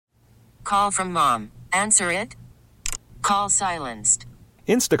Call from mom. Answer it. Call silenced.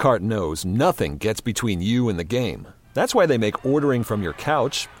 Instacart knows nothing gets between you and the game. That's why they make ordering from your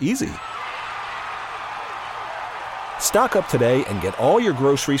couch easy. Stock up today and get all your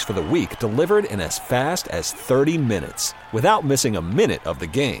groceries for the week delivered in as fast as 30 minutes without missing a minute of the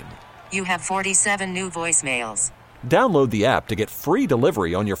game. You have 47 new voicemails. Download the app to get free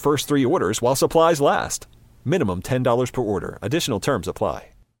delivery on your first 3 orders while supplies last. Minimum $10 per order. Additional terms apply.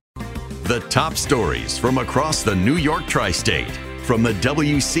 The top stories from across the New York tri-state from the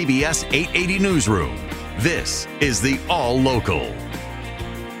WCBS 880 newsroom. This is the All Local.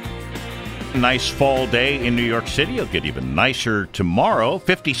 Nice fall day in New York City. It'll get even nicer tomorrow.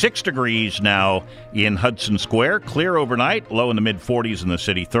 56 degrees now in Hudson Square. Clear overnight. Low in the mid-40s in the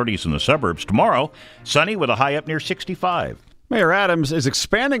city, 30s in the suburbs. Tomorrow, sunny with a high up near 65. Mayor Adams is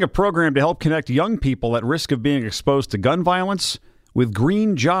expanding a program to help connect young people at risk of being exposed to gun violence with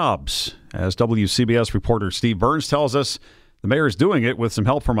green jobs. As WCBS reporter Steve Burns tells us, the mayor is doing it with some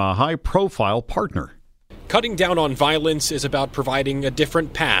help from a high-profile partner. Cutting down on violence is about providing a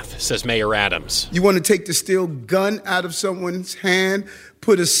different path, says Mayor Adams. You want to take the steel gun out of someone's hand,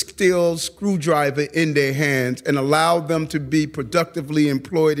 put a steel screwdriver in their hands, and allow them to be productively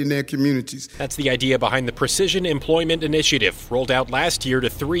employed in their communities. That's the idea behind the Precision Employment Initiative, rolled out last year to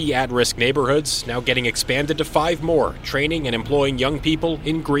 3 at-risk neighborhoods, now getting expanded to 5 more, training and employing young people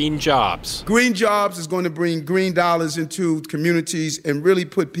in green jobs. Green jobs is going to bring green dollars into communities and really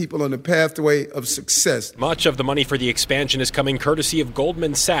put people on the pathway of success. Much of the money for the expansion is coming courtesy of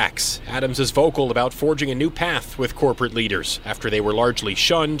Goldman Sachs. Adams is vocal about forging a new path with corporate leaders after they were largely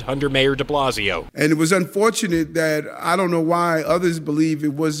shunned under Mayor de Blasio. And it was unfortunate that I don't know why others believe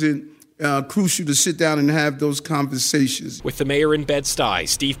it wasn't crucial to sit down and have those conversations. With the mayor in Bed-Stuy,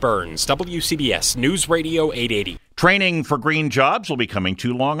 Steve Burns, WCBS News Radio 880. Training for green jobs will be coming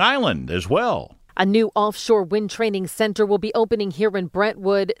to Long Island as well. A new offshore wind training center will be opening here in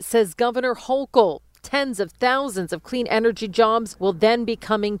Brentwood, says Governor Hochul. Tens of thousands of clean energy jobs will then be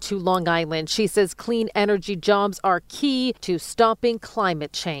coming to Long Island. She says clean energy jobs are key to stopping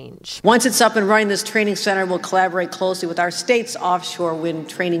climate change. Once it's up and running, this training center will collaborate closely with our state's Offshore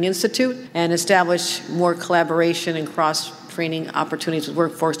Wind Training Institute and establish more collaboration and cross-training opportunities with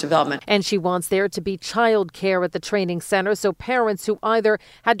workforce development. And she wants there to be child care at the training center so parents who either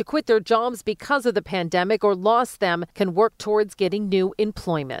had to quit their jobs because of the pandemic or lost them can work towards getting new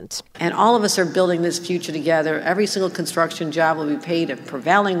employment. And all of us are building this future together. Every single construction job will be paid a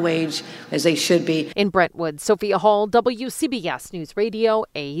prevailing wage, as they should be. In Brentwood, Sophia Hall, WCBS News Radio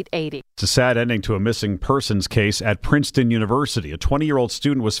 880. It's a sad ending to a missing persons case at Princeton University. A 20-year-old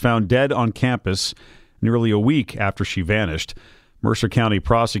student was found dead on campus nearly a week after she vanished. Mercer County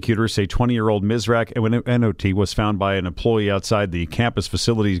prosecutors say 20-year-old Mizrak Enoti was found by an employee outside the campus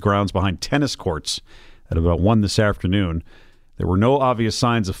facilities grounds behind tennis courts at about 1 this afternoon. There were no obvious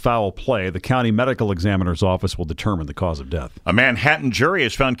signs of foul play. The county medical examiner's office will determine the cause of death. A Manhattan jury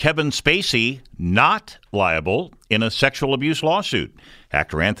has found Kevin Spacey not liable in a sexual abuse lawsuit.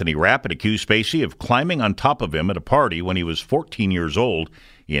 Actor Anthony Rapp accused Spacey of climbing on top of him at a party when he was 14 years old.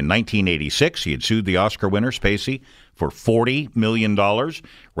 In 1986, he had sued the Oscar winner Spacey for $40 million.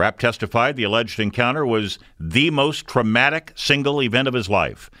 Rapp testified the alleged encounter was the most traumatic single event of his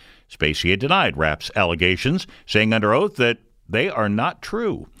life. Spacey had denied Rapp's allegations, saying under oath that they are not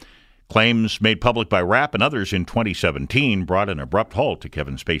true. Claims made public by Rapp and others in 2017 brought an abrupt halt to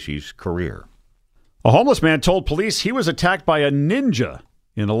Kevin Spacey's career. A homeless man told police he was attacked by a ninja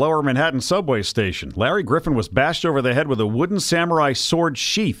in a lower Manhattan subway station. Larry Griffin was bashed over the head with a wooden samurai sword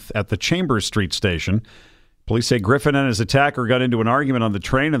sheath at the Chambers Street station. Police say Griffin and his attacker got into an argument on the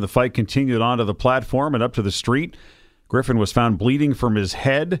train, and the fight continued onto the platform and up to the street. Griffin was found bleeding from his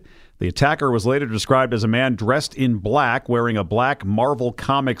head. The attacker was later described as a man dressed in black, wearing a black Marvel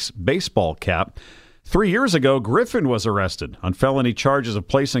Comics baseball cap. 3 years ago, Griffin was arrested on felony charges of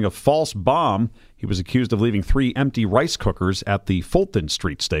placing a false bomb. He was accused of leaving 3 empty rice cookers at the Fulton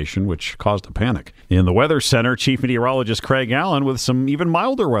Street station, which caused a panic. In the Weather Center, Chief Meteorologist Craig Allen with some even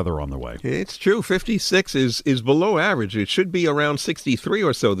milder weather on the way. It's true. 56 is below average. It should be around 63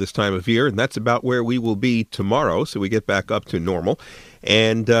 or so this time of year, and that's about where we will be tomorrow, so we get back up to normal.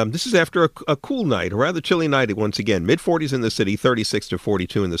 And this is after a cool night, a rather chilly night once again. Mid-40s in the city, 36 to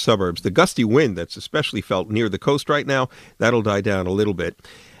 42 in the suburbs. The gusty wind that's especially felt near the coast right now, that'll die down a little bit.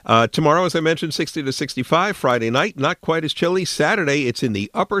 Tomorrow, as I mentioned, 60 to 65. Friday night, not quite as chilly. Saturday, it's in the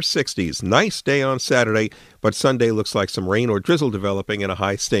upper 60s. Nice day on Saturday, but Sunday looks like some rain or drizzle developing and a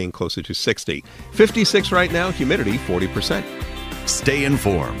high staying closer to 60. 56 right now, humidity 40%. Stay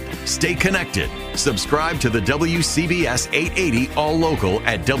informed. Stay connected. Subscribe to the WCBS 880 All Local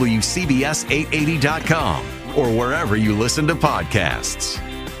at WCBS880.com or wherever you listen to podcasts.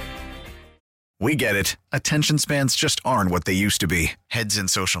 We get it. Attention spans just aren't what they used to be. Heads in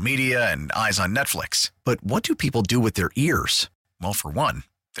social media and eyes on Netflix. But what do people do with their ears? Well, for one,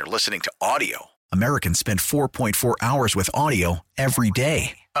 they're listening to audio. Americans spend 4.4 hours with audio every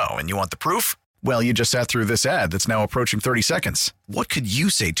day. Oh, and you want the proof? Well, you just sat through this ad that's now approaching 30 seconds. What could you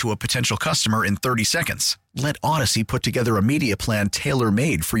say to a potential customer in 30 seconds? Let Odyssey put together a media plan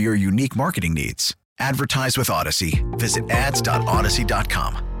tailor-made for your unique marketing needs. Advertise with Odyssey. Visit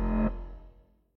ads.odyssey.com.